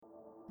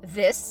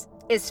This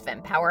is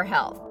FemPower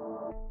Health.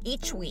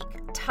 Each week,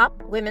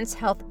 top women's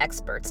health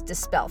experts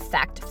dispel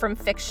fact from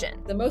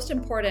fiction. The most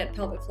important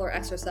pelvic floor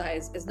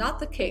exercise is not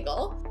the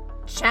Kegel.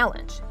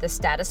 Challenge the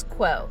status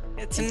quo.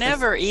 It's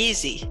never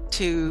easy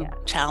to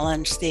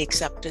challenge the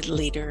accepted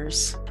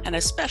leaders, and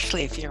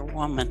especially if you're a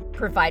woman.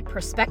 Provide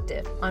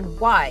perspective on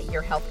why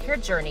your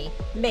healthcare journey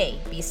may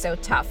be so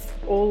tough.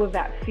 All of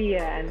that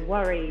fear and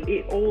worry,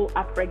 it all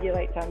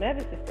upregulates our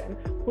nervous system,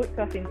 puts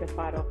us into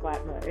fight or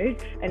flight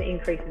mode, and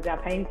increases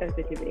our pain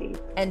sensitivity.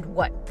 And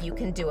what you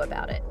can do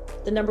about it.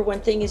 The number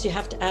one thing is you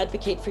have to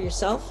advocate for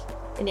yourself,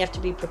 and you have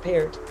to be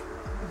prepared.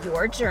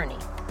 Your journey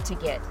to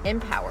get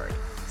empowered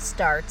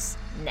starts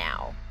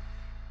now.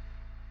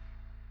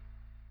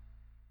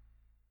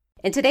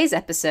 In today's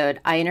episode,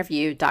 I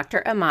interview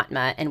Dr.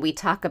 Amatma, and we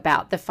talk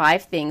about the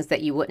 5 things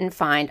that you wouldn't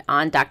find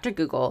on Dr.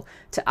 Google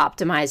to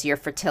optimize your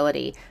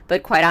fertility.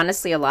 But quite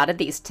honestly, a lot of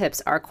these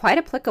tips are quite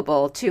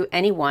applicable to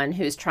anyone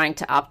who's trying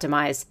to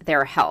optimize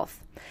their health.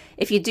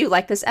 If you do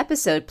like this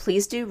episode,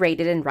 please do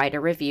rate it and write a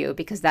review,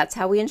 because that's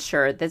how we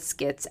ensure this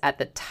gets at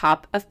the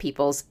top of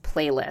people's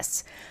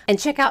playlists. And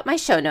check out my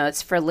show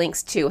notes for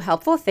links to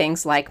helpful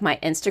things like my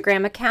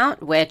Instagram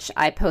account, which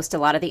I post a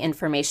lot of the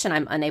information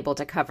I'm unable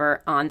to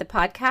cover on the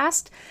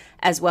podcast,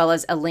 as well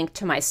as a link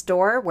to my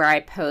store where I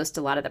post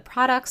a lot of the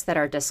products that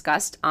are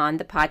discussed on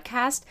the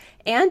podcast,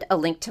 and a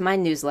link to my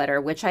newsletter,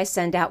 which I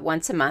send out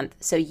once a month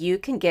so you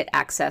can get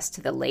access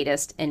to the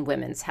latest in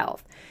women's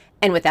health.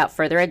 And without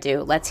further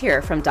ado, let's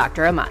hear from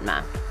Dr.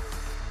 Amatma.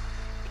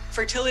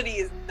 Fertility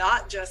is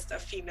not just a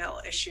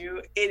female issue.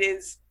 It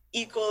is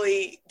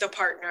equally the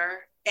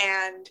partner.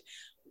 And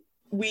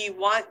we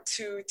want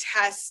to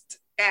test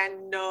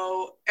and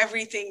know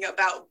everything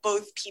about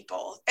both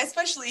people,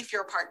 especially if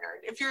you're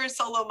partnered. If you're a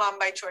solo mom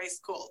by choice,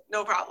 cool,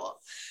 no problem.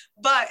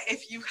 But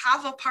if you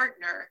have a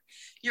partner,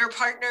 your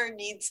partner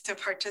needs to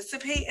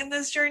participate in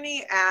this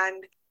journey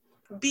and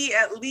be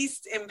at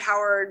least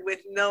empowered with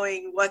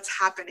knowing what's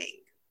happening.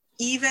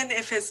 Even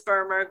if his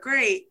sperm are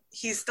great,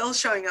 he's still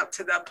showing up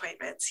to the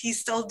appointments. He's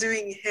still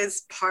doing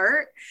his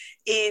part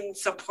in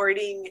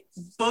supporting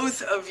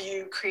both of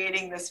you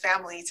creating this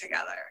family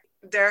together.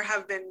 There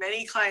have been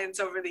many clients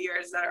over the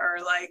years that are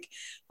like,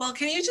 well,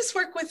 can you just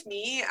work with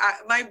me?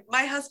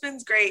 My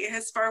husband's great.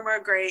 His sperm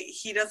are great.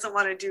 He doesn't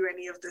want to do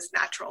any of this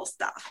natural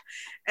stuff.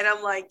 And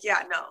I'm like,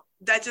 yeah, no,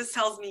 that just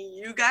tells me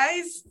you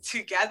guys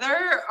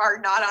together are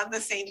not on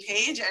the same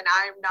page, and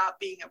I'm not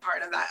being a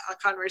part of that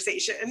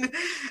conversation.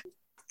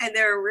 And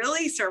they're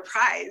really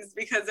surprised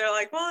because they're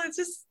like, well, it's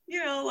just,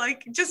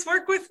 like, just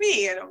work with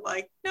me. And I'm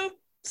like, nope,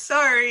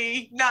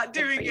 sorry, not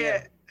doing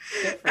it.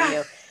 Good for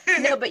you.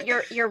 No, but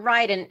you're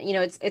right. And,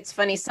 it's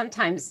funny.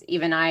 Sometimes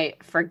even I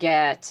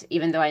forget,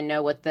 even though I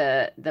know what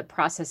the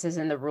processes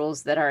and the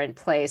rules that are in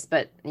place.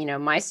 But,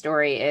 my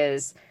story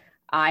is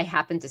I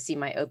happened to see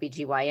my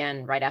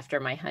OBGYN right after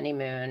my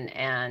honeymoon,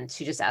 and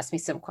she just asked me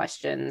some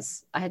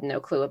questions. I had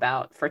no clue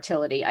about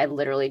fertility. I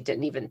literally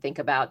didn't even think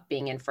about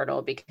being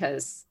infertile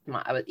because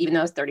even though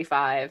I was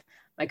 35,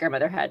 my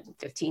grandmother had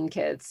 15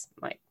 kids.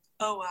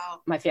 Oh, wow.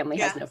 My family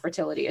has no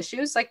fertility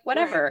issues, like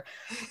whatever.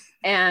 Right.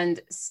 And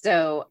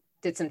so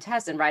did some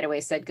tests and right away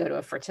said, go to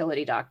a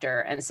fertility doctor.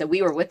 And so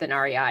we were with an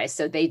REI.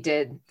 So they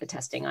did the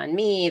testing on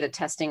me, the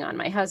testing on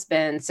my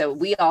husband. So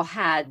we all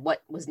had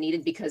what was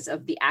needed because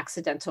of the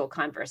accidental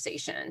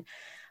conversation.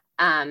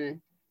 And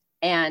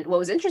what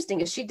was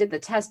interesting is she did the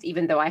test,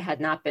 even though I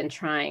had not been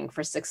trying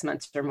for 6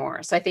 months or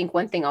more. So I think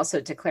one thing also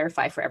to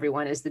clarify for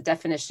everyone is the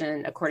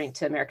definition, according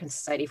to American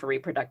Society for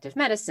Reproductive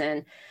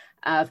Medicine,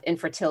 of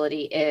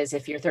infertility is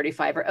if you're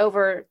 35 or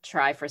over,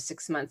 try for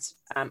 6 months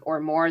or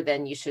more,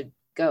 then you should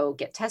go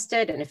get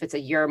tested. And if it's a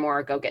year or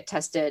more, go get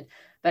tested.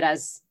 But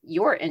as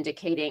you're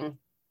indicating,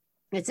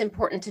 it's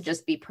important to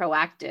just be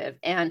proactive.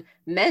 And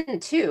men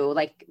too,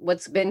 like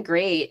what's been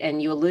great,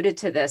 and you alluded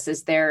to this,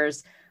 is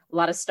there's a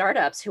lot of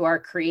startups who are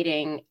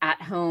creating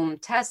at-home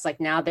tests. Like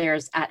now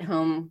there's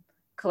at-home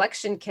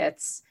collection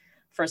kits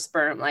for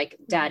sperm, like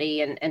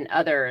Daddy and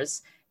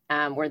others,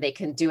 where they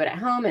can do it at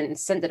home and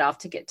send it off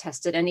to get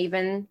tested and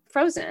even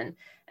frozen.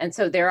 And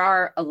so there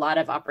are a lot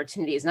of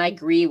opportunities. And I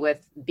agree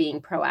with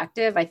being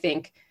proactive. I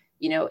think,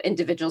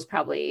 individuals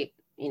probably,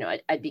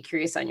 I'd be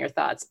curious on your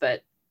thoughts,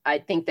 but I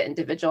think the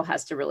individual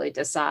has to really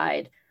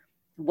decide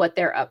what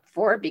they're up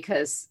for,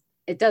 because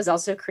it does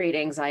also create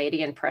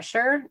anxiety and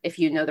pressure if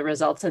you know the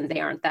results and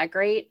they aren't that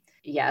great.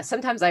 Yeah,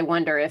 sometimes I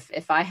wonder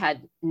if I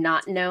had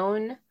not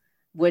known,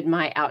 would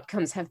my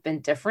outcomes have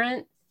been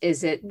different?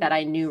 Is it that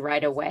I knew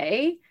right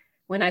away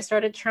when I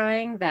started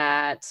trying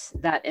that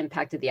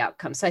impacted the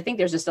outcome? So I think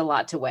there's just a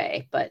lot to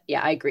weigh. But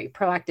yeah, I agree.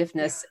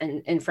 Proactiveness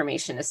and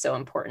information is so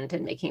important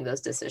in making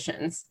those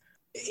decisions.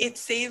 It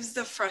saves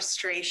the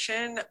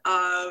frustration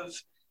of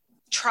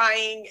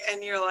trying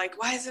and you're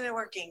like, why isn't it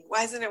working?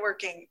 Why isn't it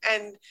working?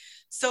 And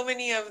so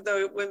many of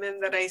the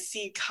women that I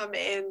see come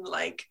in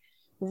like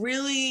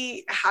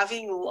really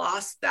having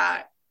lost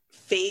that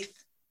faith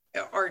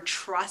or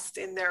trust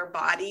in their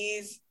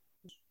bodies.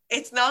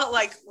 It's not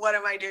like, what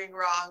am I doing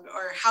wrong?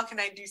 Or how can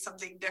I do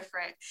something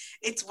different?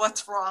 It's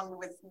what's wrong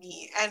with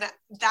me. And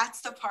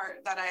that's the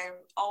part that I'm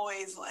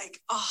always like,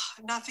 oh,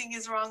 nothing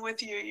is wrong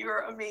with you.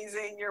 You're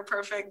amazing. You're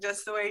perfect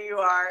just the way you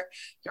are.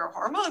 Your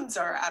hormones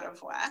are out of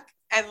whack.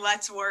 And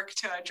let's work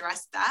to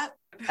address that.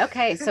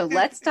 Okay, so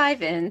let's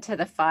dive into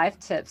the 5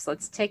 tips.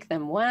 Let's take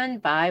them one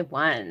by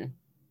one.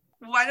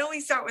 Why don't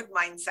we start with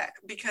mindset?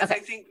 Because Okay. I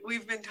think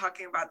we've been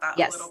talking about that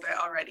Yes. a little bit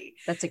already.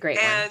 That's a great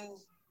And one.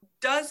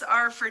 does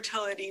our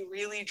fertility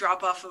really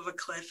drop off of a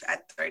cliff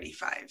at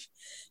 35?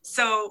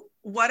 So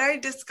what I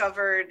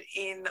discovered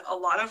in a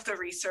lot of the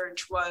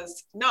research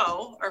was,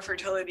 no, our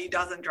fertility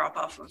doesn't drop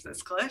off of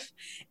this cliff.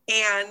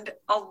 And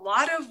a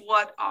lot of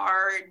what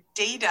our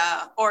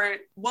data or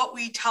what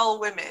we tell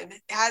women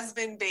has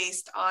been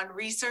based on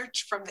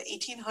research from the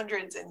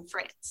 1800s in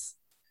France.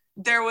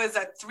 There was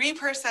a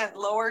 3%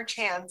 lower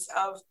chance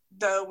of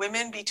the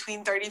women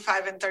between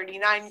 35 and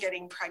 39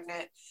 getting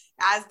pregnant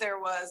as there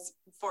was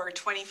for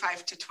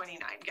 25 to 29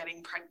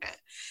 getting pregnant.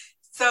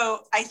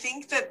 So I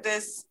think that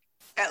this,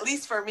 at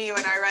least for me,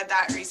 when I read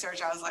that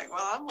research, I was like,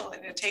 well, I'm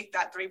willing to take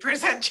that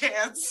 3%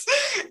 chance.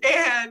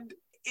 And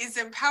is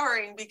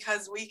empowering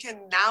because we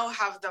can now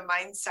have the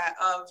mindset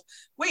of,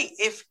 wait,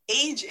 if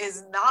age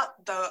is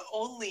not the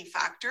only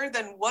factor,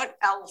 then what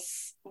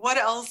else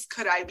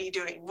could I be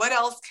doing? What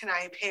else can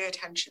I pay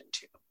attention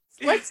to?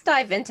 Let's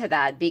dive into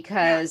that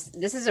because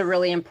this is a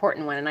really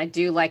important one. And I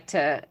do like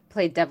to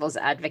play devil's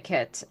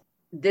advocate.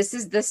 This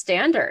is the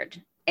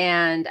standard.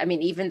 And I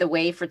mean, even the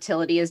way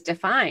fertility is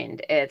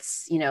defined,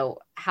 it's,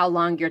 how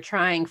long you're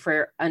trying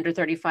for under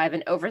 35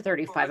 and over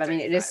 35. I mean,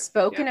 it is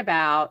spoken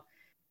about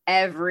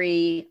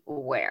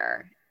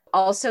everywhere.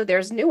 Also,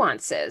 there's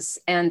nuances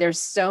and there's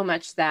so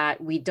much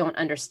that we don't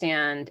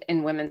understand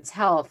in women's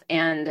health,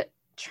 and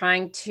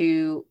trying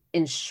to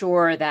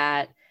ensure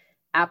that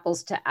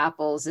apples to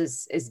apples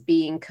is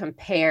being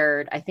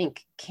compared, I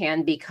think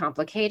can be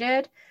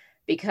complicated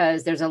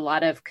because there's a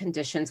lot of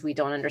conditions we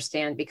don't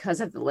understand because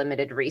of the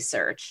limited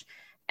research.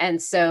 And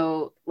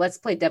so let's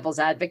play devil's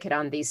advocate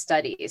on these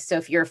studies. So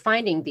if you're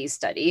finding these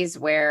studies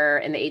where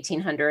in the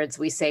 1800s,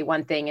 we say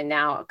one thing and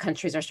now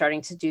countries are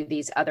starting to do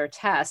these other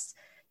tests,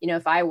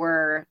 if I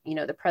were,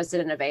 the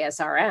president of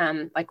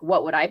ASRM, like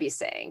what would I be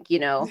saying?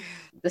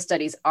 The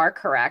studies are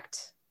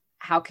correct.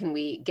 How can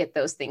we get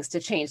those things to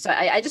change? So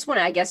I just want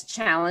to, I guess,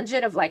 challenge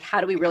it of like,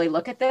 how do we really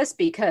look at this?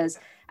 Because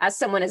as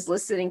someone is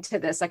listening to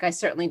this, like, I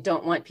certainly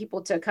don't want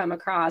people to come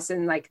across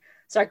and like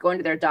start going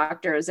to their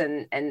doctors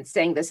and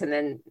saying this and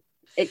then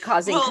it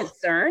causing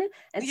concern.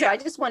 And so I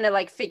just want to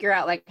like figure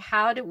out like,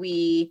 how do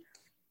we,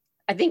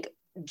 I think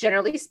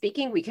generally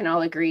speaking, we can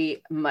all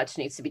agree much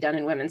needs to be done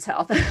in women's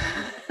health,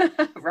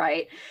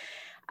 right?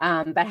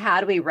 But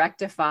how do we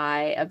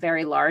rectify a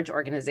very large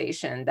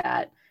organization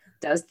that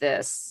does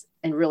this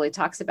and really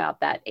talks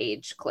about that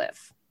age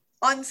cliff?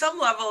 On some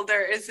level,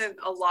 there isn't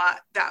a lot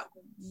that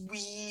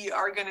we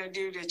are going to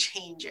do to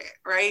change it,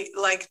 right?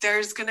 Like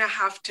there's going to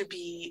have to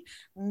be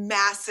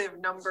massive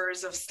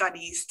numbers of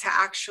studies to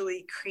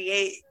actually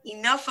create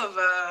enough of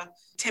a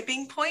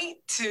tipping point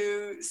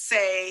to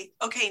say,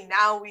 okay,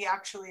 now we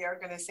actually are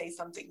going to say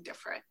something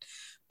different.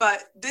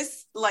 But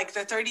this, like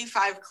the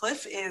 35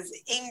 cliff is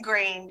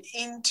ingrained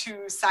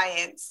into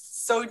science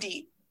so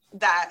deep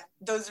that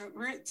those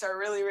roots are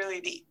really, really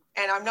deep.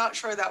 And I'm not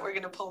sure that we're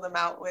going to pull them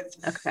out with,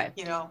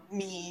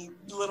 me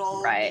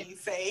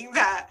saying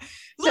that.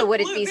 So would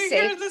it be safe?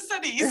 Here are the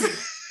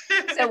studies.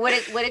 So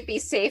would it be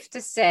safe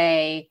to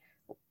say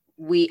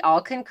we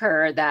all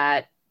concur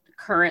that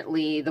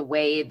currently the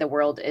way the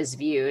world is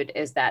viewed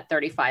is that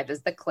 35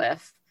 is the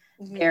cliff?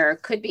 Mm-hmm. There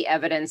could be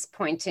evidence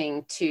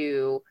pointing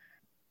to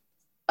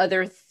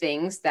other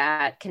things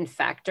that can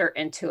factor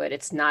into it.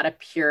 It's not a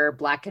pure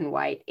black and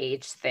white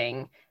age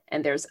thing.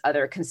 And there's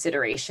other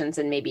considerations,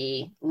 and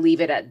maybe leave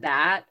it at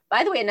that.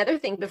 By the way, another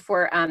thing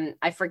before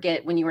I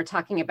forget, when you were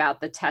talking about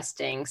the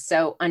testing.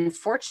 So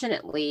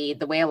unfortunately,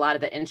 the way a lot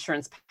of the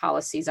insurance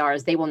policies are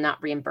is they will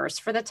not reimburse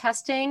for the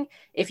testing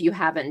if you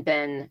haven't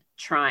been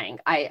trying.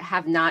 I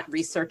have not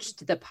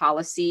researched the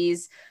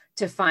policies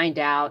to find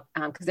out,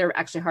 because they're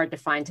actually hard to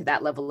find to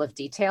that level of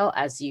detail,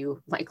 as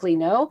you likely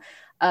know,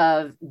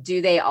 of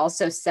do they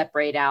also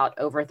separate out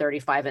over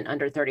 35 and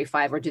under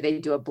 35, or do they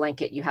do a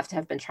blanket, you have to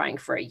have been trying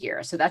for a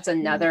year? So that's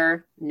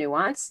another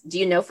nuance. Do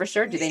you know for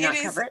sure? Do they not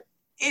cover it?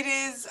 It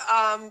is,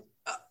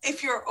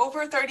 if you're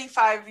over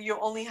 35, you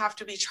only have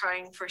to be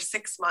trying for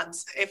 6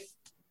 months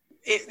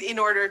in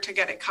order to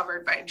get it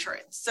covered by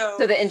insurance. So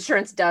the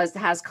insurance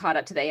has caught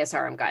up to the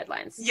ASRM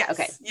guidelines. Yes.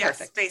 Okay. Yes,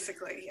 perfect.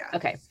 basically. Yeah.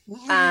 Okay.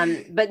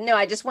 But no,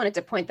 I just wanted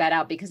to point that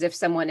out because if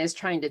someone is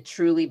trying to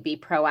truly be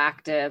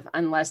proactive,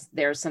 unless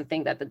there's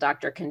something that the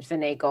doctor can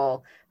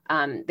finagle,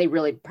 they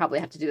really probably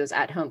have to do those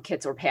at-home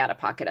kits or pay out of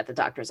pocket at the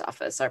doctor's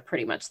office are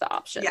pretty much the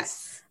options.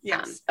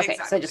 Yes. Okay.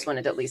 Exactly. So I just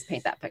wanted to at least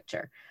paint that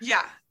picture.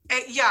 Yeah.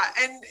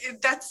 And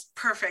that's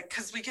perfect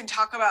because we can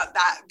talk about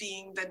that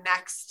being the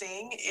next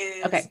thing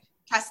is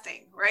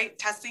testing, right?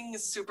 Testing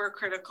is super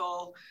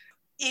critical.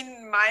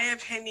 In my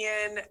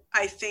opinion,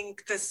 I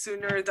think the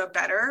sooner the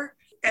better.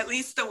 at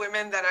least the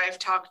women that I've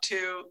talked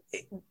to,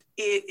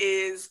 it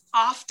is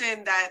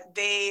often that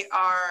they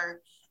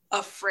are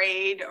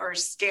afraid or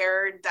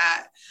scared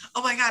that,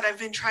 oh my God, I've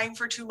been trying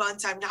for 2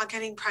 months, I'm not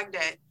getting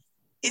pregnant.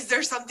 Is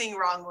there something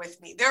wrong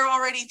with me? They're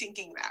already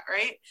thinking that,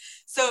 right?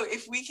 So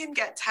if we can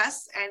get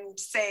tests and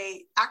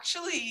say,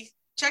 actually,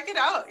 check it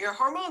out, your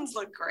hormones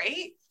look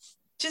great,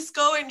 just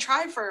go and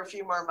try for a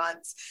few more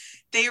months.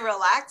 They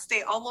relax,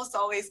 they almost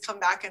always come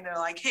back and they're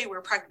like, hey,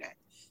 we're pregnant.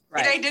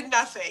 Right. And I did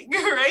nothing,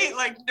 right?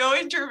 Like no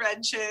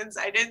interventions.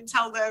 I didn't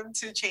tell them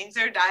to change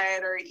their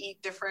diet or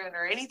eat different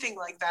or anything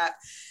like that.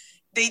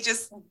 They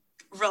just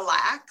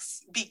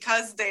relax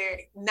because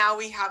now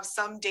we have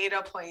some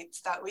data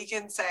points that we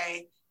can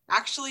say,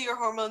 actually, your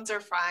hormones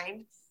are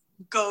fine.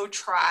 Go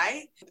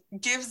try.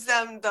 Gives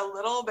them the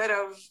little bit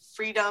of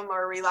freedom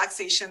or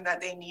relaxation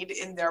that they need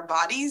in their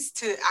bodies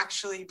to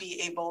actually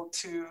be able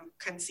to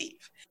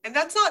conceive. And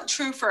that's not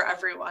true for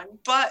everyone,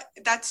 but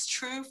that's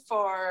true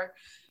for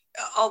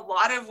a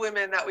lot of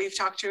women that we've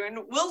talked to, and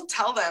we'll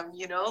tell them,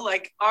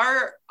 like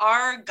our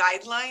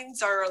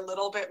guidelines are a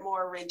little bit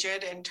more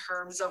rigid in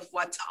terms of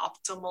what's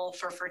optimal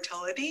for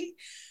fertility.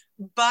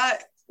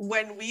 But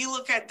when we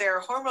look at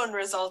their hormone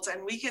results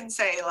and we can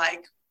say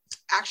like,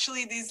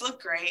 actually, these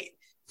look great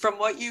from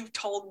what you've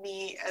told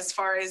me as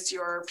far as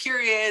your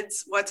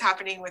periods, what's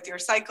happening with your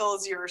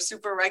cycles, you're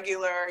super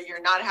regular,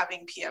 you're not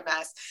having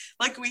PMS.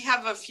 Like we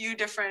have a few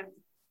different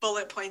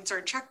bullet points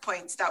or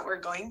checkpoints that we're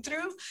going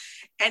through.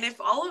 And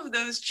if all of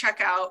those check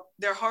out,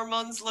 their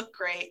hormones look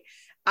great,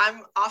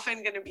 I'm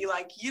often going to be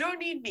like, you don't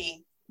need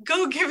me.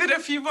 Go give it a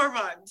few more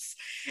months.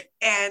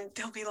 And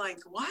they'll be like,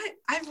 what?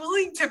 I'm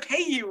willing to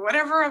pay you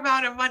whatever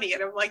amount of money.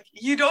 And I'm like,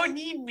 you don't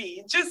need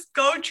me. Just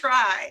go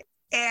try.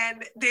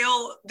 And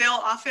they'll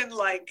often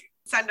like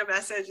send a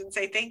message and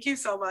say, thank you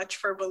so much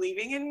for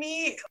believing in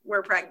me.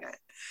 We're pregnant.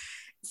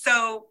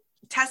 So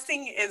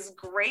testing is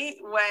great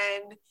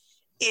when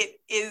it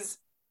is,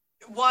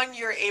 one,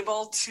 you're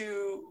able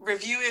to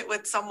review it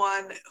with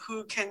someone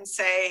who can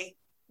say,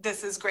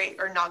 this is great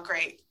or not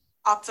great,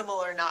 optimal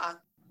or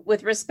not.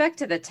 With respect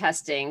to the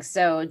testing,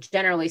 so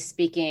generally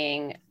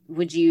speaking,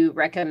 would you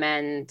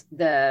recommend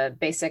the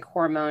basic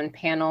hormone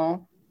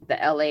panel, the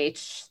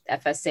LH,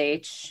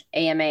 FSH,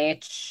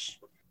 AMH,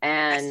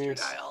 and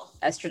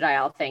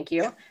estradiol, thank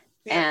you,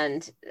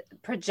 and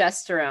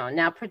progesterone?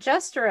 Now,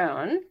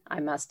 progesterone, I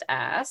must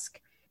ask,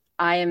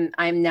 I'm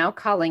now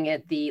calling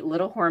it the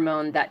little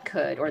hormone that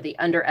could, or the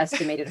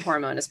underestimated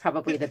hormone is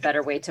probably the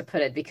better way to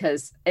put it,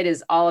 because it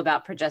is all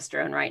about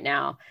progesterone right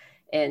now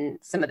in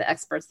some of the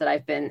experts that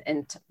I've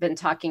been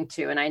talking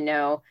to. And I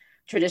know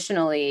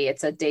traditionally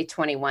it's a day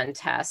 21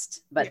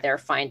 test, but they're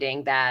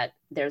finding that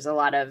there's a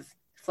lot of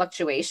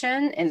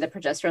fluctuation in the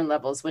progesterone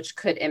levels, which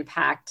could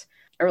impact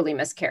early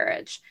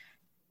miscarriage.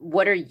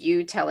 What are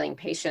you telling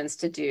patients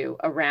to do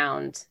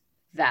around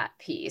that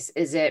piece?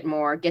 Is it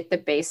more get the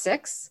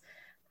basics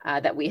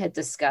that we had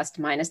discussed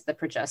minus the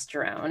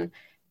progesterone,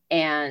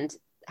 and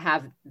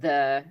have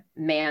the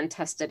man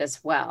tested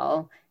as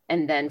well?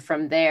 And then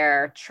from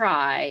there,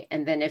 try,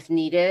 and then if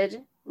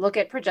needed, look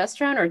at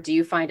progesterone? Or do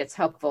you find it's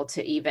helpful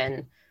to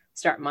even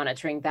start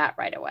monitoring that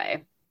right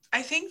away?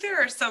 I think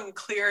there are some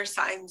clear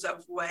signs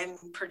of when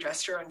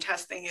progesterone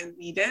testing is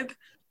needed.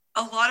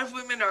 A lot of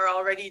women are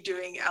already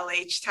doing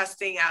LH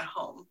testing at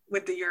home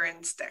with the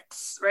urine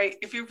sticks, right?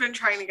 If you've been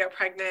trying to get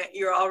pregnant,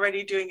 you're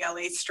already doing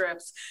LH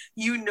strips.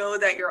 You know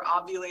that you're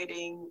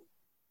ovulating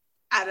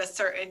at a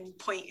certain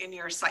point in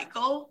your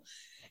cycle.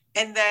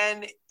 And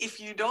then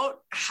if you don't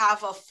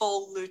have a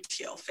full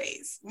luteal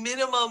phase,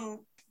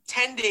 minimum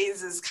 10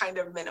 days is kind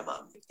of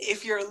minimum.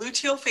 If your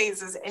luteal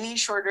phase is any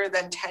shorter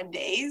than 10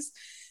 days,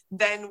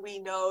 then we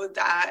know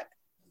that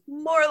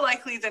more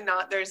likely than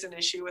not, there's an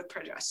issue with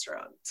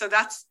progesterone. So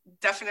that's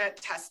definite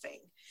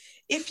testing.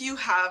 If you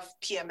have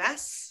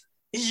PMS,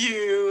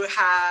 you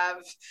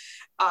have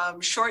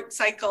short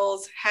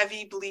cycles,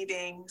 heavy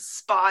bleeding,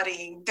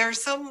 spotting,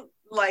 there's some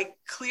like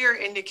clear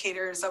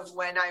indicators of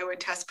when I would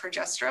test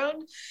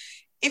progesterone.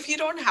 If you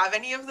don't have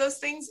any of those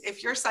things,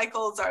 if your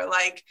cycles are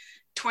like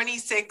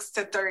 26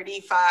 to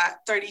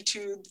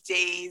 32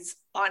 days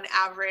on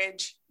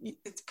average,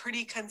 it's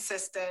pretty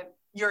consistent.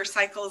 Your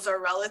cycles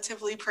are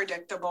relatively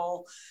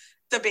predictable.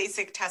 The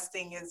basic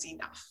testing is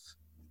enough,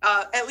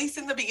 at least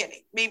in the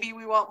beginning. Maybe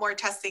we want more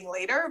testing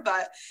later,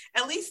 but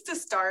at least to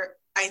start,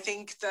 I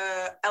think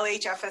the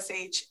LH,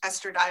 FSH,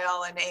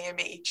 estradiol, and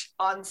AMH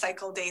on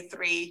cycle day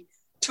 3,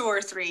 2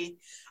 or 3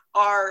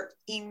 are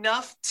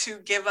enough to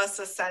give us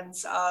a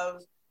sense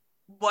of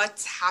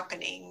what's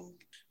happening.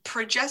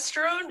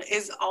 Progesterone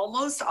is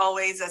almost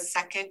always a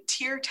second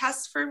tier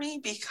test for me,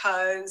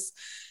 because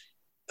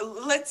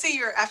let's say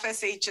your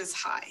FSH is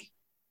high.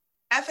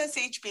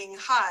 FSH being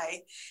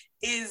high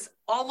is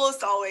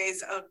almost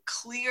always a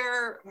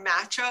clear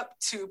matchup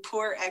to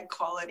poor egg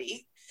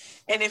quality.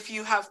 And if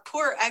you have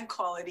poor egg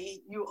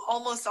quality, you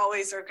almost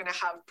always are going to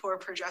have poor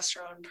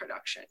progesterone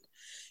production.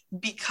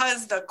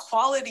 because the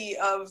quality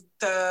of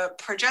the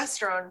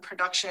progesterone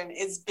production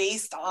is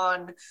based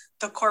on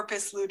the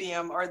corpus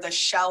luteum, or the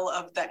shell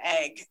of the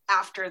egg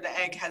after the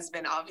egg has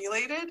been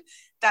ovulated.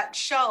 That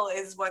shell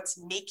is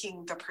what's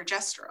making the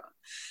progesterone.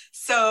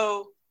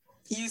 So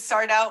you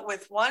start out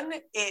with one,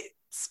 it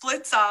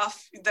splits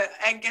off, the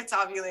egg gets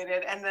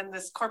ovulated, and then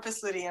this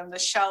corpus luteum, the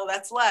shell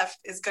that's left,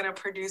 is going to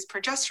produce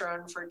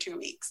progesterone for 2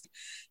 weeks.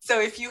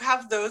 So if you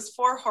have those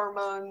 4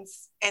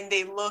 hormones and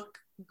they look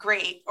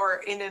great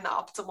or in an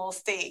optimal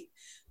state,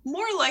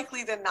 more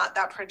likely than not,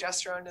 that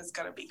progesterone is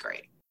going to be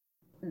great.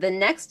 The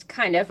next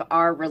kind of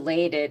are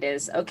related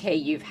is, okay,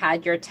 you've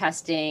had your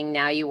testing,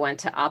 now you want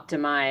to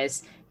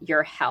optimize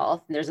your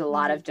health. And there's a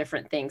lot of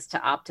different things to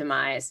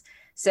optimize.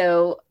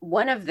 So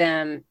one of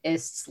them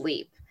is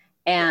sleep.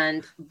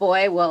 And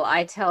boy, will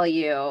I tell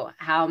you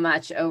how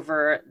much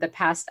over the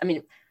past, I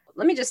mean,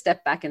 let me just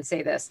step back and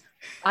say this.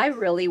 I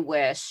really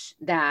wish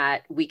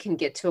that we can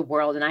get to a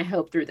world, and I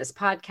hope through this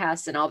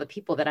podcast and all the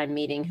people that I'm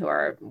meeting who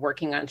are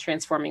working on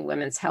transforming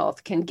women's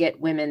health can get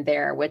women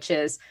there, which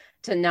is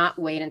to not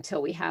wait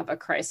until we have a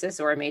crisis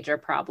or a major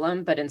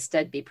problem, but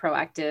instead be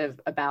proactive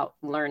about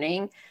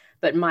learning.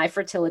 But my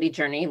fertility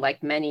journey,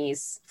 like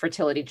many's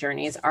fertility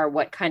journeys, are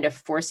what kind of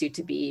force you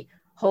to be,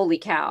 holy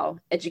cow,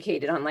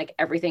 educated on like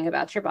everything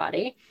about your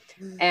body.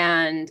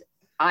 And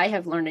I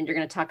have learned, and you're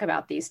going to talk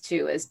about these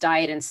too, is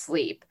diet and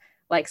sleep.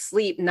 Like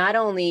sleep, not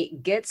only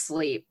get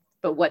sleep,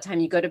 but what time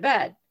you go to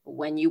bed,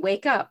 when you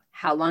wake up,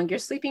 how long you're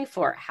sleeping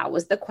for, how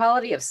was the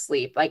quality of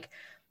sleep? Like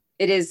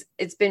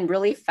it's been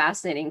really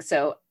fascinating.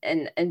 So,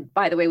 and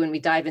by the way, when we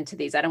dive into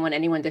these, I don't want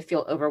anyone to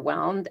feel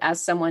overwhelmed.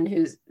 As someone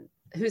who's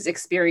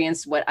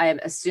experienced what I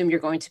assume you're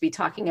going to be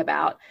talking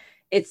about,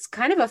 it's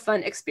kind of a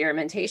fun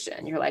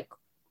experimentation. You're like,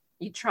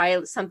 you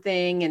try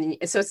something. And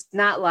so it's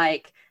not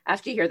like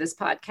after you hear this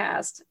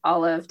podcast,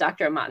 all of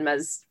Dr.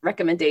 Amatma's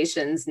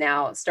recommendations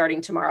now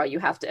starting tomorrow, you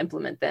have to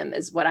implement them,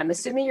 is what I'm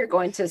assuming you're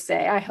going to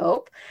say, I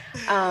hope.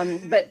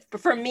 But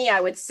for me, I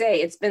would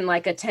say it's been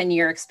like a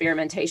 10-year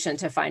experimentation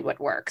to find what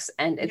works,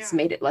 and it's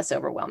made it less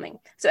overwhelming.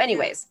 So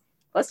anyways,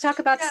 let's talk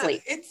about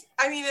sleep.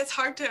 It's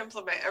hard to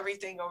implement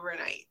everything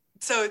overnight.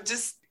 So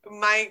just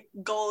my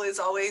goal is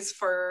always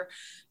for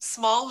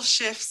small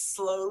shifts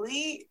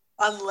slowly,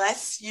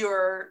 unless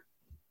you're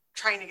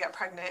trying to get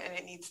pregnant and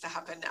it needs to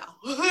happen now,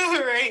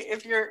 right?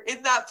 If you're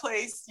in that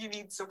place, you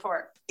need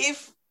support.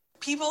 If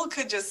people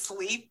could just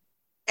sleep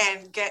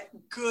and get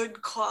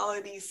good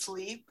quality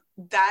sleep,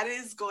 that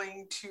is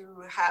going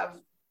to have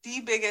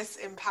the biggest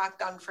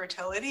impact on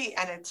fertility,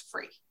 and it's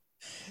free.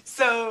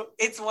 So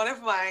it's one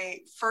of my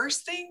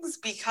first things,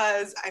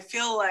 because I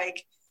feel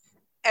like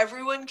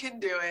everyone can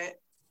do it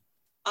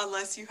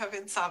unless you have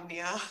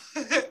insomnia,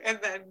 and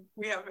then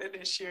we have an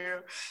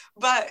issue.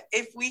 But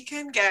if we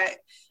can get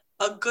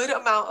a good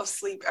amount of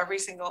sleep every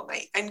single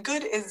night, and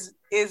good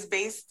is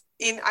based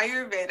in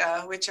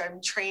Ayurveda, which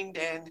I'm trained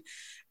in.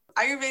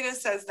 Ayurveda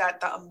says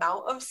that the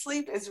amount of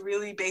sleep is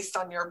really based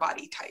on your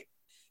body type.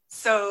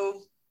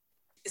 So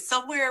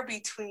somewhere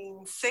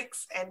between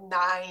 6 and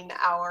 9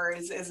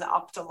 hours is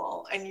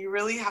optimal, and you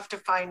really have to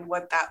find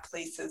what that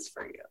place is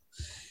for you.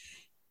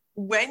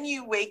 When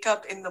you wake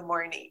up in the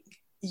morning,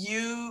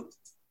 you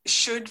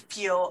should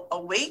feel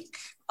awake,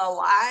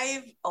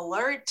 alive,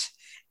 alert,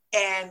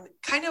 and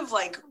kind of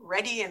like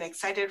ready and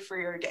excited for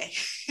your day,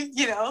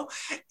 you know?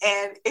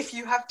 And if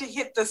you have to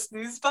hit the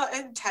snooze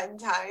button 10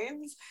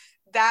 times,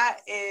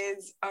 that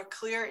is a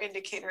clear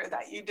indicator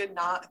that you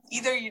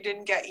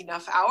didn't get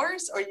enough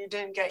hours, or you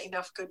didn't get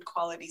enough good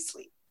quality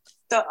sleep.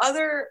 The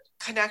other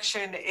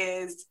connection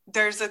is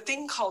there's a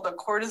thing called a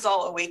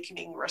cortisol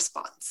awakening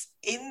response.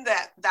 In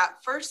that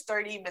first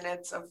 30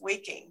 minutes of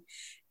waking,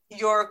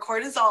 your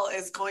cortisol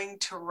is going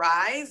to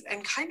rise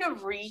and kind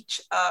of reach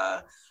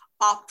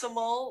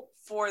optimal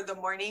for the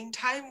morning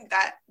time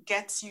that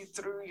gets you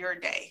through your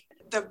day.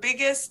 The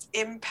biggest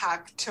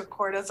impact to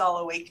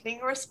cortisol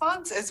awakening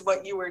response is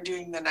what you were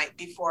doing the night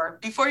before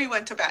you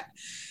went to bed.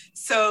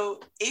 So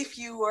if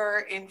you were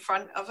in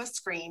front of a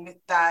screen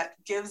that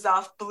gives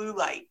off blue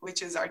light,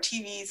 which is our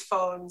TVs,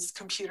 phones,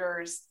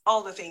 computers,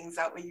 all the things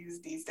that we use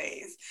these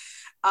days,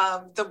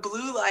 the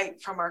blue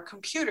light from our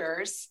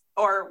computers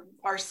or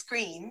our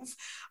screens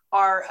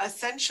are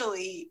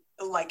essentially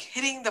like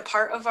hitting the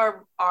part of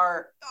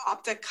our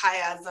optic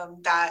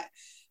chiasm that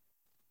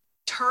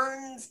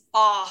turns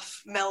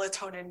off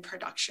melatonin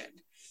production.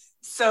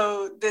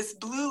 So this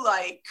blue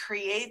light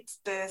creates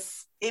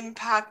this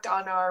impact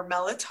on our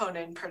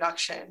melatonin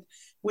production,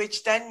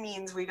 which then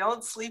means we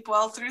don't sleep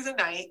well through the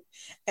night.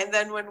 And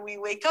then when we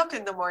wake up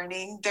in the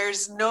morning,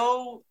 there's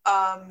no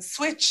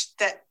switch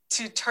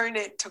to turn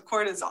it to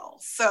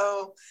cortisol.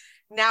 So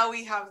now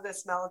we have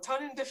this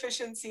melatonin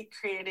deficiency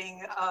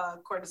creating a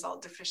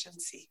cortisol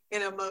deficiency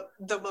in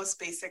the most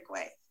basic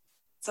way.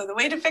 So the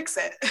way to fix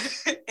it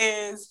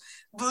is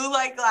blue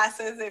light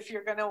glasses. If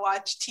you're going to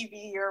watch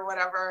TV or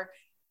whatever,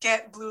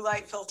 get blue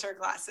light filter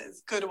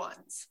glasses, good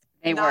ones.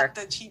 They not work.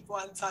 The cheap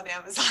ones on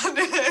Amazon.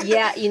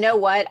 Yeah, you know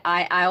what?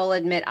 I will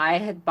admit I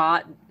had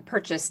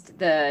purchased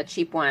the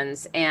cheap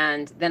ones,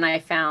 and then I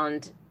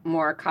found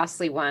more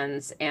costly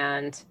ones,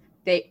 and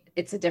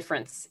it's a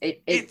difference.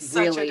 It's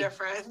really, such a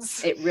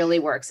difference. It really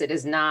works. It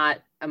is not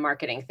a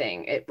marketing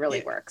thing. It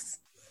really works.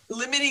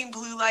 Limiting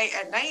blue light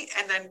at night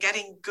and then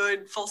getting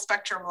good full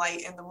spectrum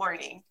light in the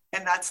morning.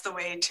 And that's the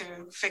way to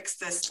fix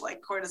this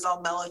like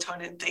cortisol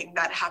melatonin thing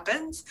that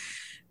happens.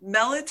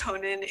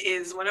 Melatonin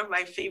is one of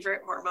my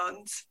favorite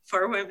hormones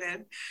for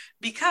women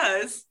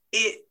because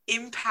it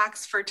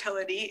impacts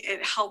fertility.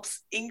 It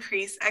helps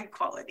increase egg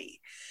quality.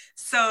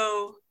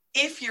 So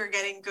if you're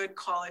getting good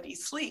quality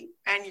sleep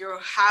and you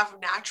have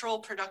natural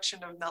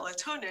production of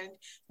melatonin,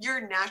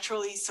 you're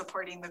naturally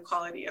supporting the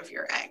quality of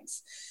your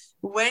eggs.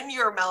 When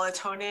your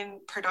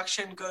melatonin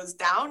production goes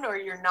down or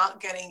you're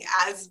not getting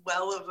as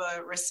well of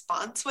a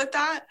response with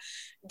that,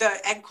 the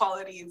egg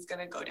quality is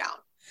going to go down.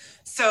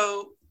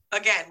 So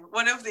again,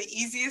 one of the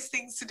easiest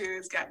things to do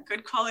is get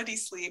good quality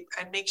sleep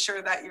and make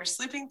sure that you're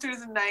sleeping through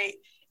the night.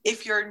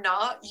 If you're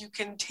not, you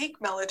can take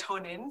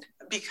melatonin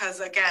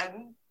because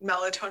again,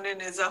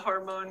 melatonin is a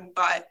hormone,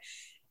 but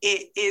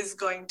it is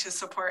going to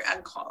support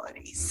egg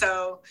quality.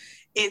 So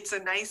it's a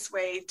nice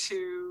way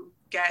to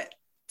get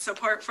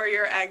support for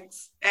your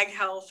eggs, egg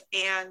health,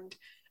 and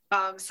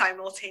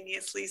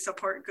simultaneously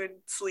support good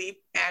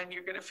sleep, and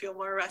you're going to feel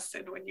more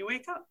rested when you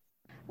wake up.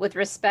 With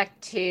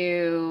respect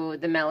to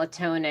the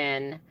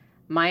melatonin,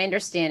 my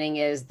understanding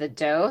is the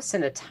dose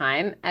and the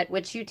time at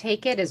which you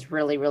take it is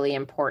really, really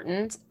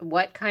important.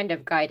 What kind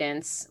of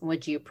guidance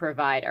would you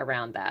provide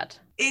around that?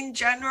 In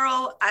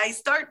general, I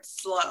start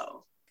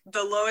slow.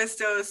 The lowest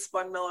dose,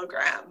 1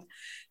 milligram.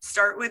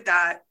 Start with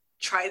that.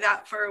 Try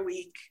that for a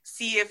week.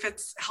 See if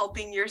it's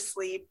helping your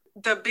sleep.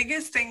 The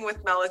biggest thing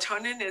with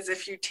melatonin is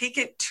if you take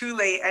it too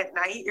late at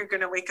night, you're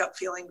going to wake up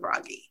feeling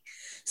groggy.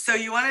 So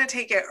you want to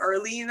take it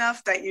early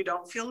enough that you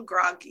don't feel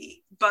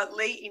groggy, but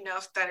late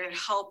enough that it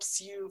helps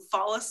you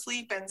fall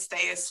asleep and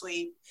stay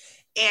asleep.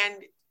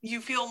 And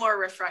you feel more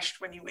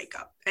refreshed when you wake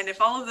up. And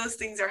if all of those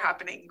things are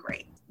happening,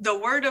 great. The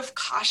word of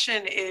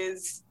caution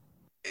is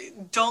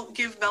don't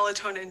give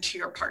melatonin to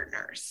your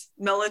partners.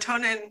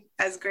 Melatonin,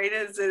 as great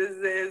as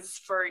it is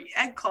for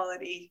egg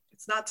quality,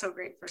 it's not so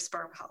great for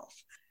sperm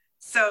health.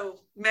 So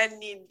men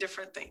need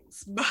different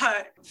things.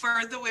 But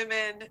for the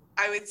women,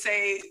 I would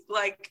say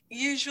like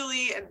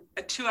usually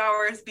 2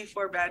 hours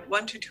before bed,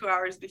 1 to 2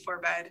 hours before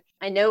bed.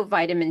 I know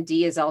vitamin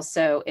D is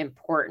also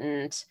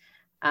important.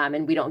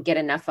 And we don't get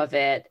enough of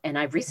it. And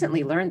I've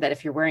recently learned that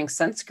if you're wearing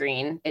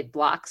sunscreen, it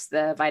blocks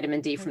the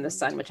vitamin D from the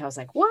sun, which I was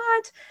like,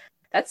 what?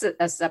 That's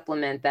a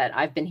supplement that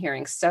I've been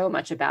hearing so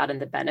much about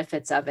and the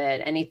benefits of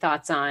it. Any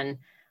thoughts on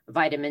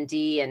vitamin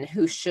D and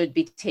who should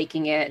be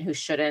taking it, who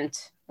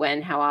shouldn't,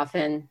 when, how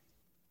often?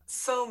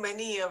 So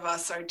many of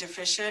us are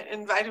deficient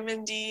in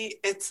vitamin D.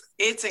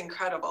 It's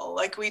incredible.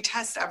 Like we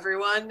test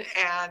everyone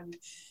and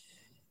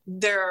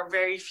there are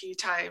very few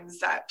times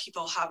that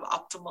people have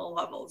optimal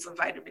levels of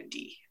vitamin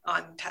D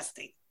on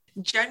testing.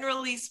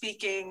 Generally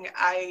speaking,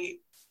 I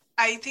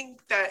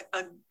think that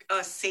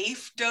a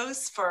safe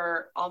dose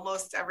for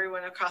almost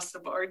everyone across the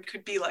board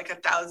could be like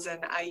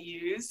 1,000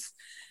 IUs.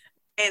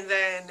 And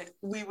then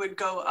we would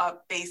go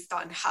up based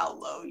on how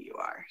low you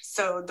are.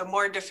 So the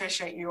more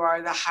deficient you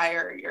are, the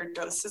higher your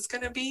dose is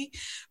going to be.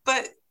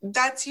 But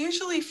that's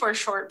usually for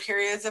short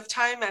periods of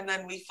time. And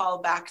then we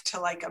fall back to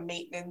like a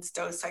maintenance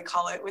dose, I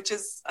call it, which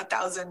is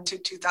 1,000 to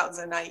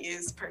 2,000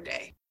 IUs per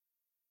day.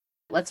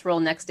 Let's roll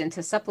next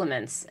into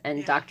supplements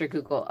and Dr.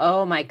 Google.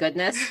 Oh my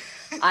goodness.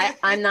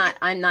 I'm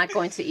not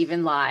going to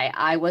even lie.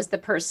 I was the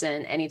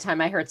person,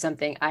 anytime I heard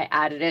something, I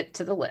added it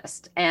to the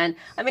list. And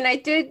I mean, I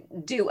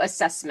did do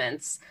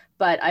assessments,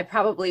 but I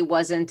probably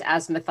wasn't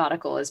as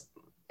methodical as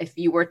if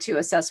you were to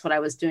assess what I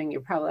was doing,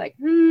 you're probably like,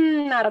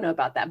 I don't know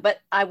about that. But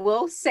I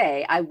will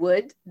say I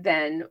would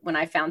then, when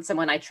I found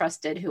someone I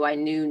trusted who I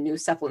knew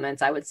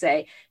supplements, I would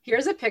say,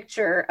 here's a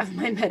picture of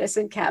my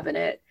medicine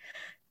cabinet.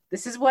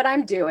 This is what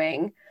I'm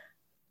doing.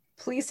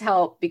 Please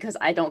help because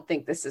I don't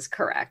think this is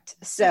correct.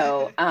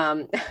 So,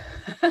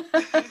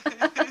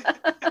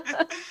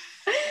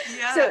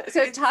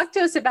 so talk to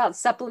us about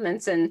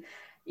supplements and,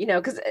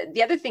 because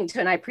the other thing too,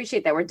 and I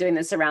appreciate that we're doing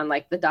this around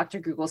like the Dr.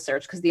 Google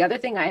search, because the other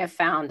thing I have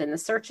found in the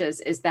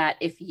searches is that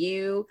if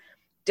you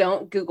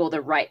don't Google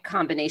the right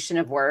combination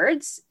of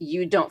words,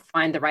 you don't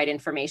find the right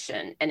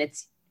information. And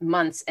it's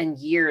months and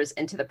years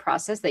into the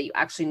process that you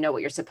actually know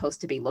what you're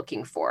supposed to be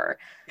looking for.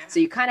 Yeah.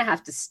 So you kind of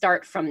have to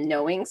start from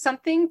knowing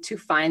something to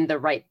find the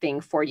right thing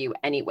for you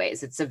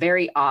anyways. It's a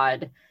very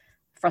odd,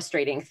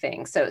 frustrating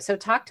thing. So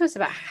talk to us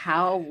about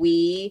how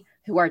we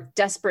who are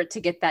desperate to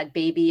get that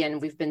baby and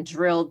we've been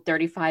drilled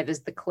 35 is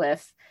the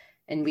cliff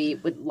and we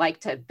would like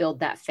to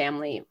build that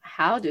family.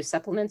 How do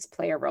supplements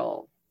play a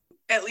role?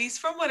 At least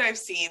from what I've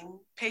seen,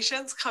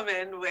 patients come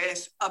in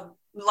with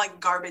like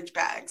garbage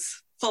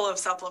bags full of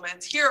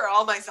supplements. Here are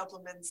all my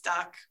supplements,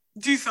 doc.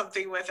 Do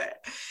something with it.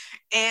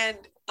 And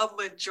a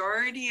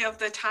majority of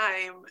the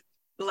time,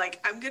 like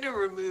I'm going to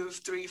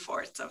remove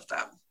 3/4 of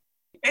them.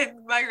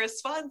 And my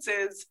response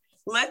is,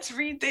 let's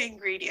read the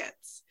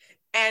ingredients.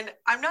 And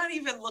I'm not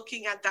even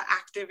looking at the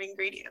active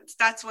ingredients.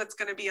 That's what's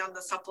going to be on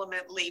the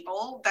supplement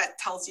label that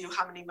tells you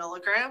how many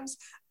milligrams.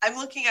 I'm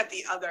looking at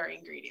the other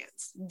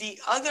ingredients. The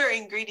other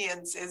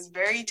ingredients is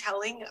very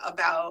telling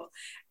about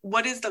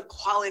what is the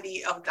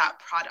quality of that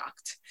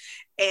product.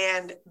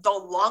 And the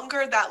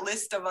longer that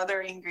list of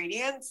other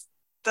ingredients,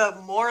 the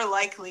more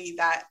likely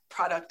that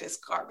product is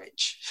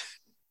garbage.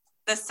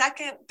 The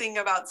second thing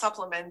about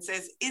supplements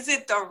is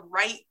it the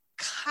right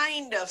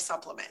kind of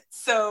supplement?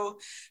 So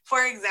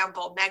for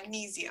example,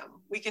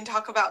 magnesium, we can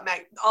talk about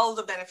all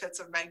the benefits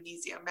of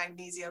magnesium.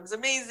 Magnesium is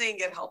amazing.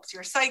 It helps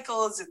your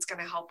cycles. It's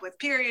going to help with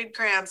period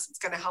cramps. It's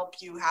going to help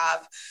you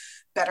have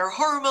better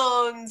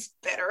hormones,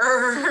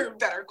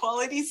 better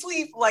quality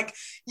sleep. Like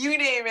you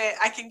name it,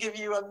 I can give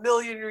you a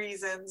million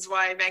reasons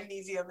why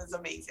magnesium is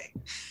amazing.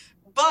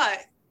 But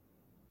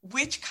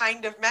which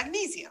kind of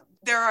magnesium?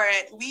 There are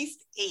at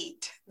least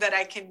 8 that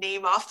I can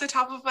name off the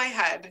top of my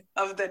head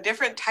of the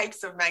different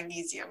types of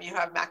magnesium. You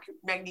have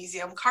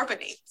magnesium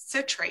carbonate,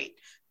 citrate,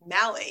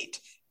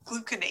 malate,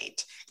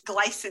 gluconate,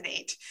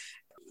 glycinate.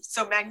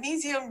 So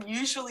magnesium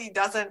usually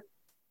doesn't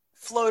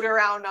float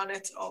around on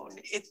its own.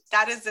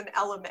 That is an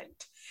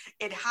element.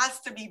 It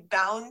has to be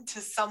bound to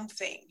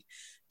something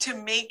to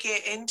make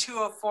it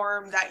into a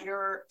form that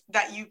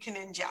you can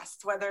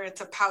ingest, whether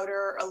it's a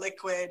powder, a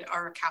liquid,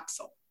 or a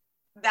capsule.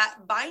 That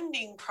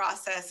binding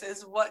process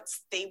is what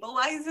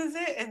stabilizes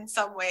it in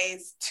some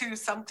ways to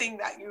something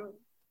that you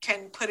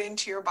can put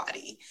into your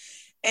body.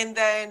 And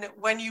then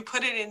when you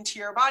put it into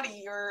your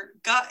body, your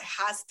gut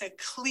has to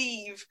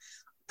cleave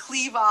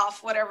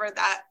off whatever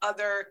that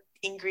other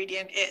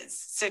ingredient is,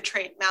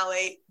 citrate,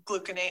 malate,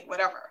 gluconate,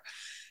 whatever.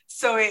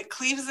 So it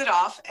cleaves it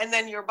off, and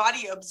then your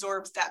body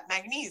absorbs that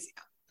magnesium.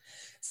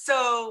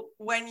 So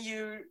when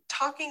you're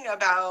talking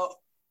about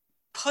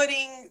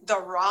putting the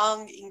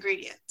wrong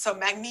ingredient, so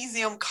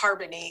magnesium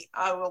carbonate,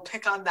 I will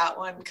pick on that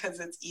one because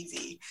it's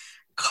easy.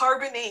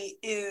 Carbonate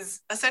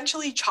is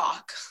essentially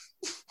chalk.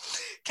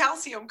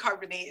 Calcium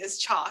carbonate is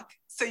chalk.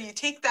 So you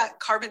take that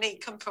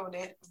carbonate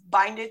component,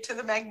 bind it to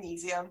the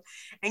magnesium,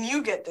 and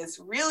you get this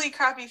really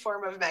crappy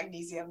form of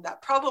magnesium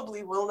that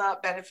probably will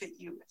not benefit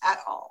you at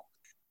all.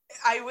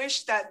 I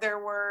wish that there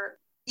were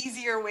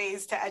easier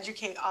ways to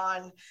educate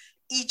on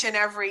each and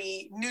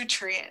every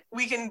nutrient.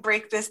 We can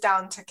break this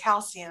down to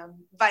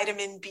calcium,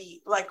 vitamin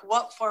B, like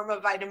what form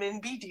of vitamin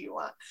B do you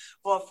want?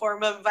 What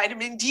form of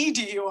vitamin D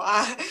do you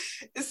want?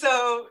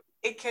 So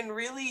it can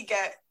really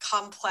get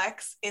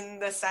complex in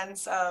the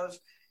sense of,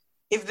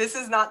 if this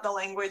is not the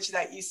language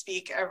that you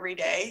speak every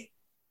day,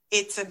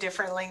 it's a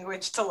different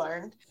language to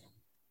learn.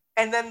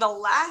 And then the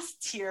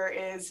last tier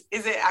is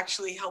it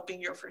actually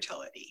helping your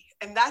fertility?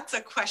 And that's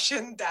a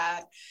question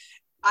that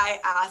I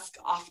ask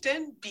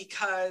often,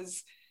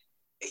 because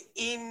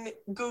in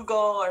Google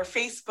or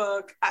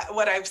Facebook,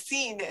 what I've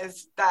seen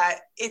is that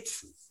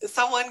it's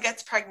someone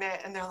gets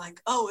pregnant and they're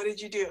like, oh, what did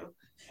you do?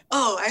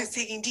 Oh, I was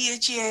taking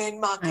DHEA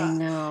and maca. I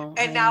know.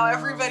 And now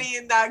everybody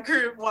in that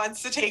group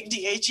wants to take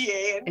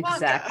DHEA and maca.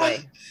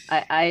 Exactly.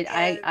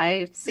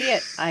 I see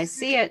it. I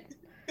see it.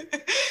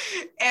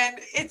 And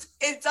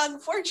it's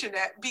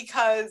unfortunate,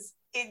 because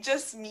it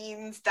just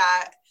means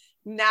that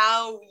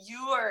now you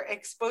are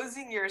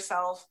exposing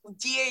yourself.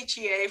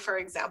 DHEA, for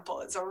example,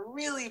 is a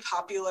really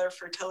popular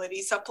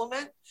fertility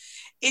supplement.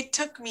 It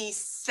took me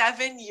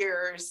 7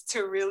 years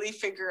to really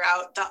figure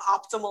out the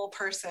optimal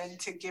person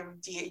to give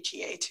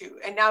DHEA to.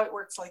 And now it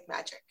works like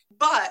magic.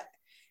 But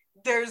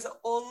there's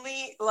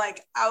only,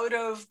 like, out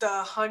of the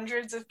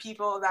hundreds of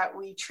people that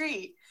we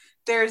treat,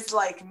 there's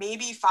like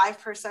maybe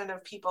 5%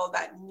 of people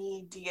that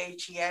need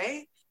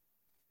DHEA.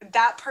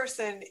 That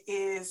person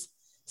is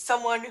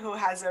someone who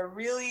has a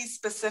really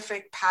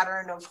specific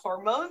pattern of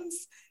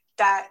hormones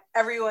that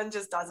everyone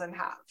just doesn't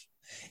have.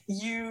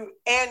 You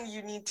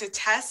need to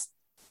test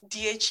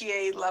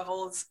DHEA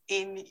levels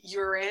in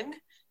urine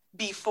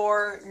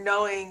before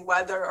knowing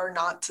whether or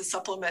not to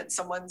supplement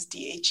someone's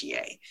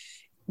DHEA.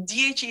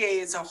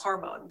 DHEA is a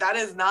hormone. That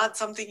is not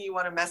something you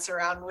want to mess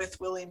around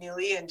with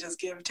willy-nilly and just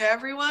give to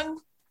everyone.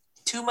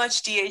 Too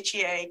much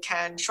DHEA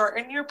can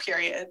shorten your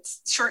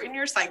periods, shorten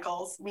your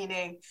cycles,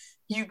 meaning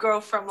you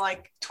go from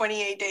like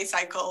 28-day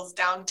cycles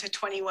down to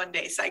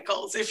 21-day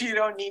cycles if you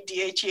don't need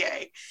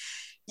DHEA.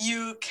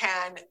 You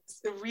can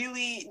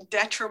really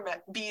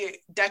be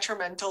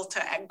detrimental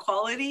to egg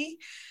quality.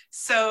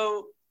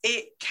 So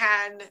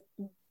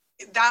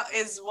that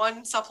is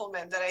one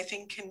supplement that I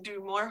think can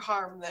do more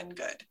harm than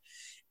good.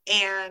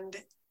 And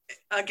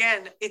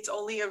again, it's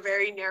only a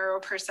very narrow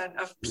percent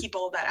of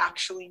people that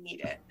actually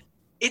need it.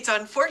 It's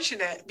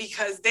unfortunate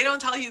because they don't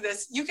tell you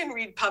this. You can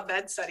read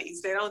PubMed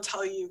studies. They don't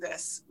tell you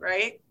this,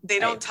 right? They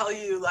don't tell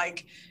you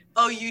like,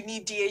 oh, you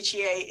need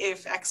DHEA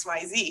if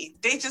XYZ.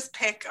 They just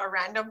pick a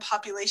random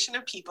population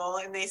of people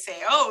and they say,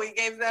 oh, we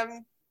gave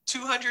them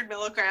 200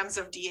 milligrams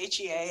of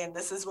DHEA and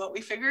this is what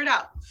we figured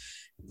out.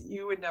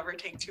 You would never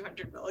take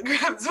 200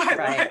 milligrams, by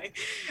the way.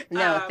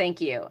 No, thank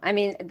you. I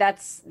mean,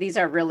 these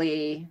are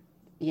really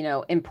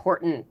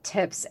important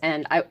tips.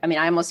 And I mean,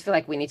 I almost feel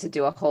like we need to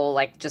do a whole,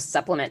 like, just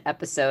supplement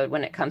episode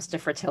when it comes to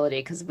fertility,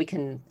 because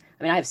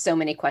I have so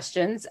many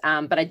questions,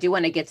 but I do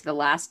want to get to the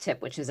last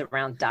tip, which is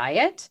around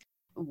diet.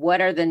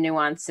 What are the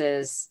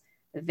nuances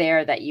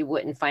there that you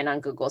wouldn't find on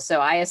Google? So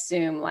I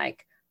assume,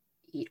 like,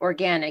 eat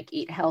organic,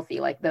 eat healthy,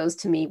 like those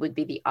to me would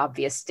be the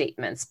obvious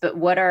statements. But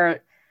what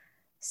are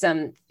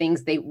some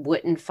things they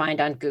wouldn't find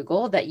on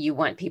Google that you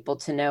want people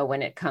to know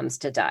when it comes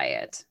to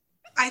diet?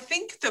 I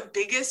think the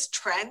biggest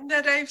trend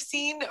that I've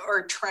seen,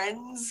 or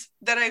trends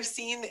that I've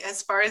seen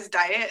as far as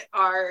diet,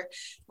 are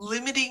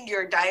limiting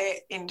your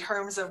diet in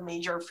terms of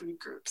major food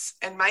groups.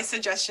 And my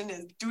suggestion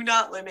is do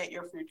not limit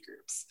your food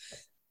groups.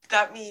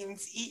 That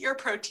means eat your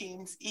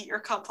proteins, eat your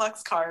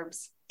complex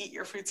carbs, eat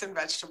your fruits and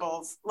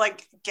vegetables,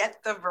 like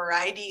get the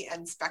variety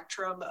and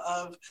spectrum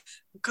of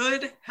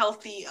good,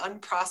 healthy,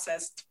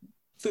 unprocessed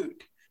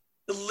food.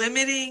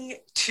 Limiting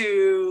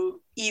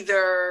to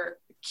either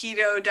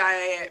keto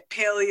diet,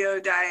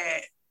 paleo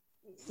diet,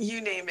 you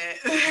name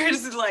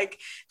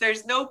it.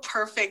 There's no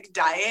perfect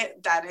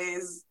diet that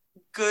is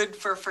good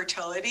for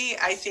fertility.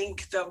 I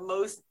think the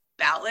most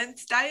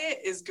balanced diet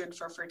is good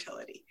for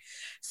fertility.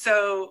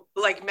 So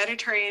like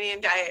Mediterranean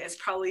diet is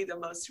probably the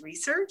most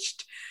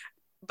researched,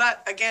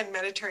 but again,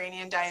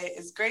 Mediterranean diet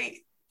is great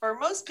for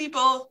most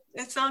people.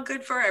 It's not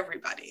good for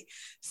everybody.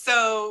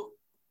 So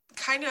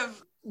kind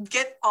of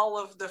get all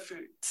of the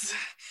foods.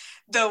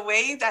 The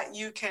way that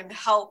you can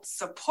help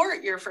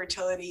support your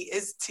fertility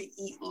is to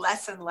eat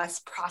less and less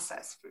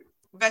processed food.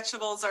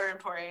 Vegetables are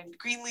important.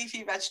 Green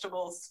leafy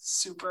vegetables,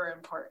 super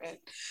important,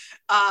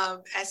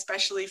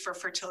 especially for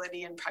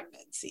fertility and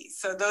pregnancy.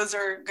 So those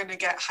are going to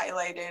get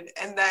highlighted.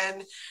 And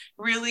then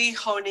really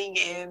honing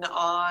in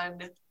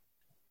on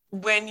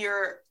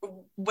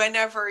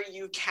whenever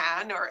you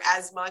can, or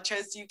as much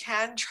as you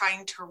can,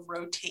 trying to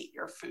rotate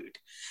your food.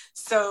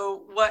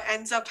 So what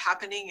ends up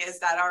happening is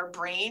that our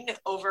brain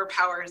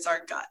overpowers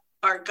our gut.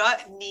 Our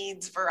gut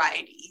needs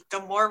variety.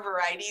 The more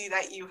variety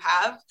that you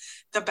have,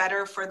 the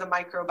better for the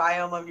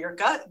microbiome of your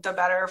gut, the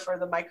better for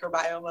the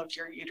microbiome of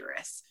your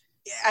uterus.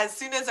 As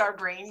soon as our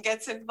brain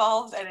gets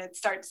involved and it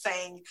starts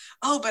saying,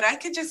 oh, but I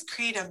could just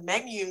create a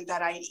menu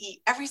that I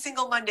eat every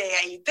single Monday,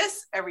 I eat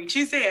this, every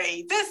Tuesday, I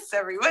eat this,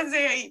 every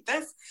Wednesday, I eat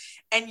this.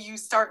 And you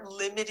start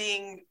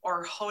limiting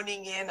or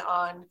honing in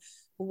on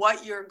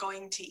what you're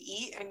going to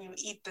eat, and you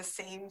eat the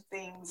same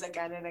things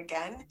again and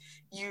again,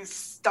 you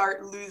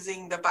start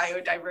losing the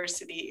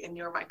biodiversity in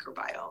your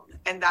microbiome.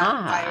 And that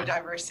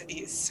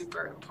biodiversity is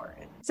super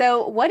important.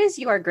 So what is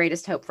your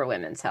greatest hope for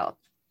women's health?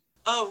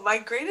 Oh, my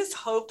greatest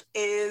hope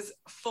is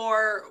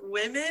for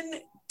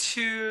women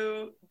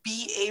to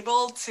be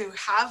able to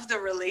have the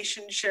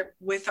relationship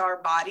with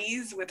our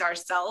bodies, with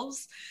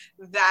ourselves,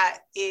 that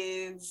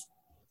is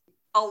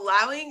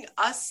allowing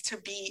us to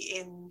be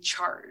in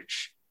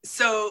charge.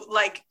 So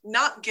like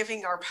not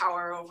giving our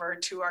power over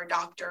to our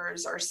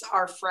doctors or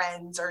our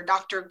friends or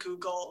Dr.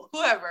 Google,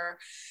 whoever,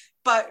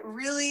 but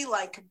really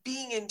like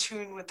being in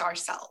tune with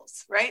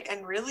ourselves, right?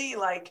 And really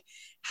like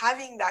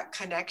having that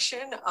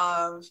connection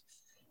of,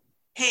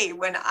 hey,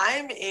 when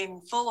I'm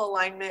in full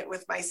alignment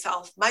with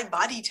myself, my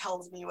body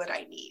tells me what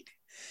I need.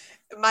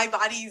 My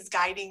body's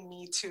guiding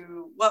me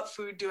to what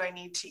food do I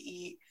need to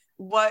eat?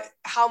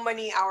 How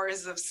many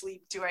hours of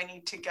sleep do I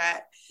need to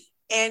get?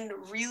 And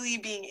really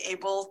being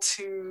able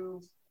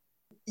to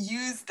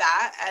use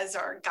that as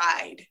our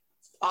guide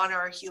on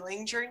our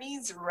healing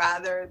journeys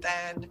rather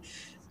than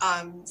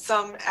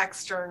some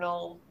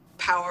external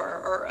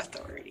power or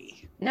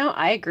authority. No,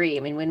 I agree.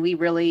 I mean, when we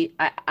really,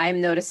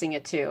 I'm noticing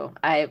it too.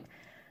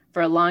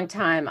 For a long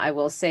time, I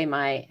will say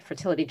my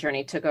fertility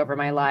journey took over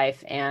my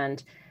life,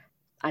 and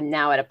I'm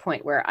now at a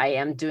point where I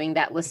am doing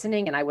that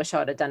listening, and I wish I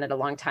would have done it a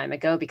long time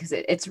ago, because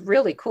it's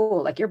really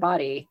cool. Like your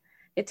body,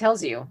 it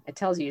tells you,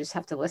 you just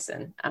have to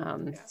listen.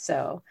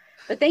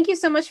 But thank you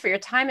so much for your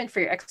time and for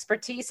your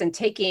expertise and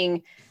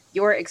taking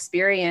your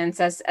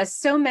experience as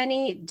so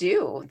many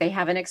do. They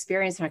have an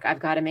experience like, I've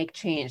got to make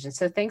change. And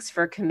so thanks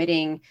for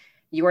committing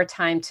your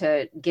time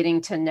to getting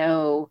to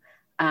know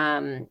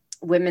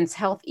women's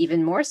health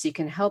even more, so you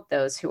can help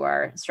those who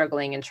are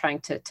struggling and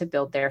trying to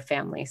build their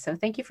family. So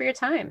thank you for your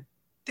time.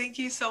 Thank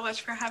you so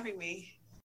much for having me.